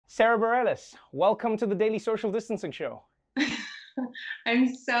Sara Bareilles, welcome to the Daily Social Distancing Show.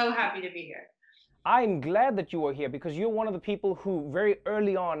 I'm so happy to be here. I'm glad that you are here because you're one of the people who very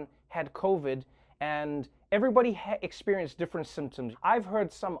early on had COVID and everybody experienced different symptoms. I've heard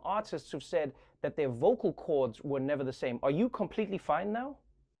some artists who've said that their vocal cords were never the same. Are you completely fine now?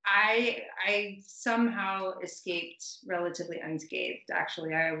 I somehow escaped relatively unscathed.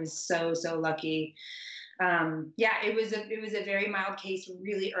 Actually, I was so lucky. Yeah, it was a very mild case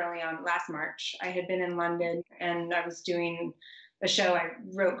really early on last March. I had been in London and I was doing a show I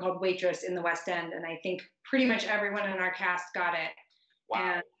wrote called Waitress in the West End, and I think pretty much everyone in our cast got it.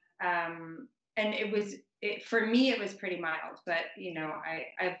 Wow. And for me it was pretty mild, but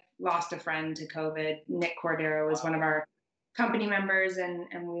I've lost a friend to COVID. Nick Cordero was one of our company members, and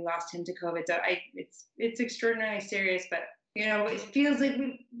we lost him to COVID. So it's extraordinarily serious, but it feels like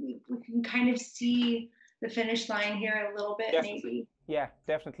we can kind of see the finish line here a little bit, Definitely. maybe. Yeah,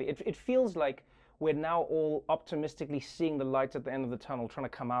 definitely. It feels like we're now all optimistically seeing the light at the end of the tunnel, trying to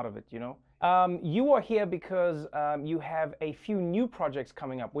come out of it, you know? You are here because you have a few new projects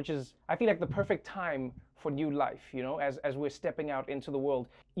coming up, which is, I feel like, the perfect time for new life, you know, as we're stepping out into the world.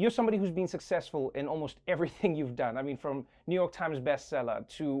 You're somebody who's been successful in almost everything you've done. I mean, from New York Times bestseller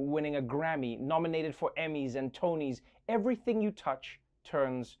to winning a Grammy, nominated for Emmys and Tonys, everything you touch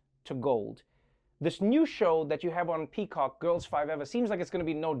turns to gold. This new show that you have on Peacock, Girls5Eva, seems like it's going to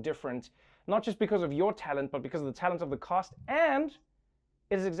be no different, not just because of your talent, but because of the talent of the cast, and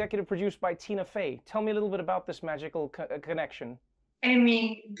it is executive produced by Tina Fey. Tell me a little bit about this magical connection. I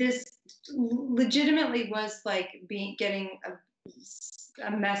mean, this legitimately was like getting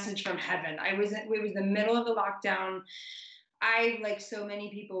a message from heaven. It was the middle of the lockdown. I, like so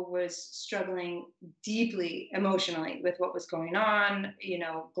many people, was struggling deeply emotionally with what was going on,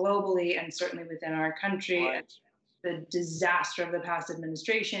 globally and certainly within our country. Right. The disaster of the past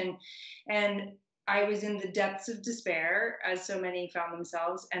administration. And I was in the depths of despair, as so many found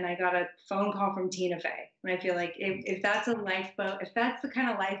themselves, and I got a phone call from Tina Fey. And I feel like if that's a lifeboat, if that's the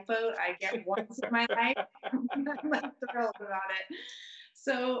kind of lifeboat I get once in my life, I'm like thrilled about it.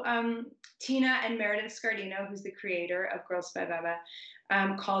 So Tina and Meredith Scardino, who's the creator of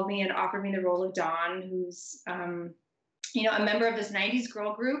Girls5Eva, called me and offered me the role of Dawn, who's a member of this 90s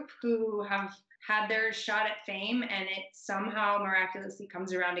girl group who have had their shot at fame, and it somehow miraculously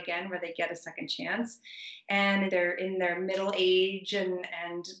comes around again where they get a second chance, and they're in their middle age and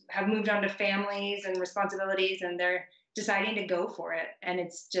have moved on to families and responsibilities, and they're deciding to go for it. And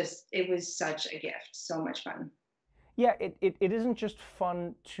it was such a gift, so much fun. Yeah, it isn't just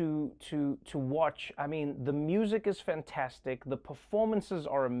fun to watch. I mean, the music is fantastic, the performances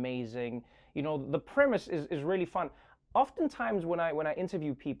are amazing, you know, the premise is really fun. Oftentimes when I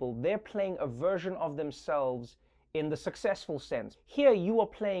interview people, they're playing a version of themselves in the successful sense. Here you are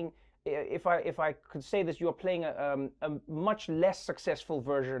playing, if I could say this, you are playing a much less successful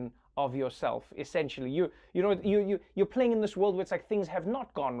version of yourself, essentially. You're playing in this world where it's like things have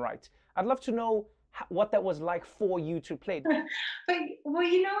not gone right. I'd love to know what that was like for you to play. But well,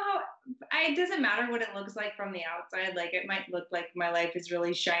 you know how it doesn't matter what it looks like from the outside. Like, it might look like my life is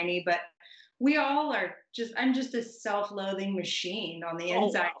really shiny, but we all are I'm just a self-loathing machine on the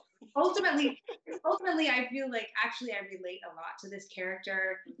inside. Wow. Ultimately, I feel like actually I relate a lot to this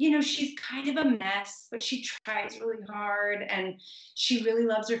character. She's kind of a mess, but she tries really hard, and she really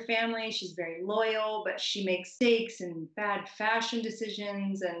loves her family. She's very loyal, but she makes mistakes and bad fashion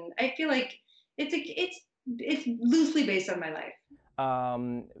decisions. And I feel like it's loosely based on my life.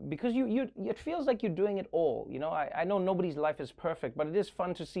 Because it feels like you're doing it all. You know, I know nobody's life is perfect, but it is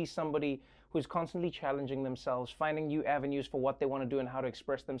fun to see somebody who's constantly challenging themselves, finding new avenues for what they want to do and how to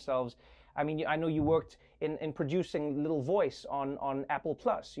express themselves. I mean, I know you worked in producing Little Voice on Apple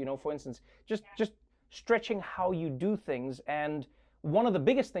Plus, you know, for instance, just stretching how you do things. And one of the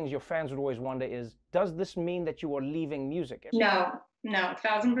biggest things your fans would always wonder is, does this mean that you are leaving music? No,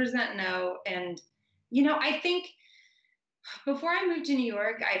 1,000% no. And I think before I moved to New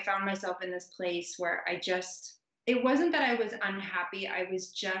York, I found myself in this place where it wasn't that I was unhappy, I was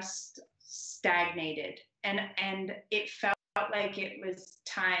just stagnated. And it felt like it was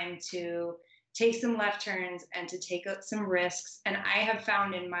time to take some left turns and to take some risks. And I have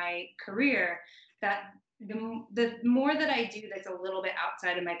found in my career that the more that I do that's a little bit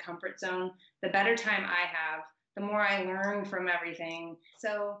outside of my comfort zone, the better time I have, the more I learn from everything.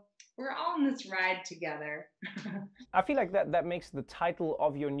 So we're all in this ride together. I feel like that makes the title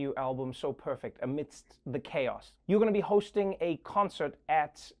of your new album so perfect, Amidst the Chaos. You're going to be hosting a concert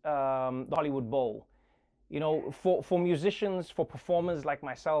at the Hollywood Bowl. You know, for musicians, for performers like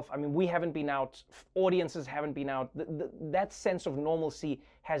myself, I mean, we haven't been out, audiences haven't been out. That sense of normalcy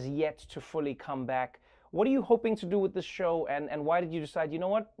has yet to fully come back. What are you hoping to do with this show, and why did you decide, you know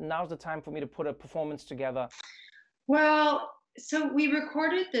what, now's the time for me to put a performance together? Well, so we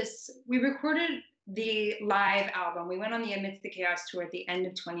recorded the live album. We went on the Amidst the Chaos tour at the end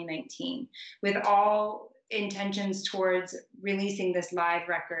of 2019 with all intentions towards releasing this live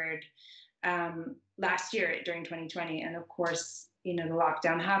record last year during 2020. And of course, you know, the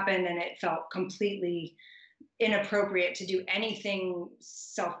lockdown happened and it felt completely inappropriate to do anything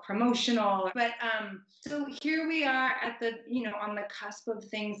self-promotional. But so here we are at the, you know, on the cusp of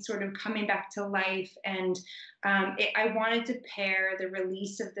things sort of coming back to life. And I wanted to pair the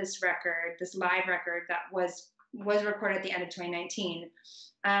release of this record, this live record that was recorded at the end of 2019,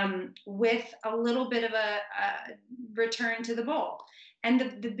 with a little bit of a return to the bowl. And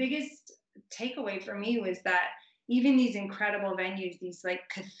the biggest takeaway for me was that even these incredible venues, these like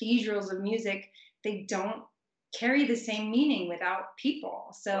cathedrals of music, they don't carry the same meaning without people.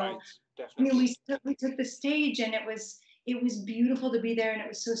 So Right, I mean, definitely. we took the stage, and it was beautiful to be there, and it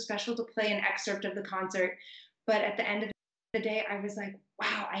was so special to play an excerpt of the concert. But at the end of the day, I was like,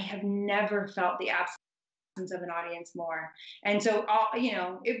 wow, I have never felt the absence of an audience more. And so, all, you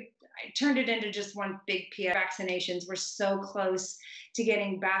know, I turned it into just one big PS. Vaccinations. We're so close to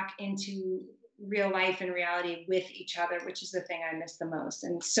getting back into real life and reality with each other, which is the thing I miss the most.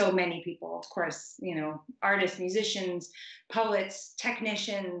 And so many people, of course, you know, artists, musicians, poets,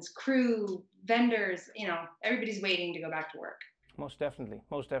 technicians, crew, vendors, you know, everybody's waiting to go back to work. Most definitely,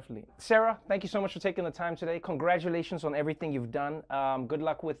 most definitely. Sara, thank you so much for taking the time today. Congratulations on everything you've done. Good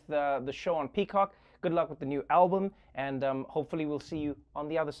luck with the show on Peacock. Good luck with the new album, and hopefully we'll see you on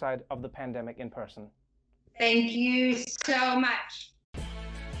the other side of the pandemic in person. Thank you so much.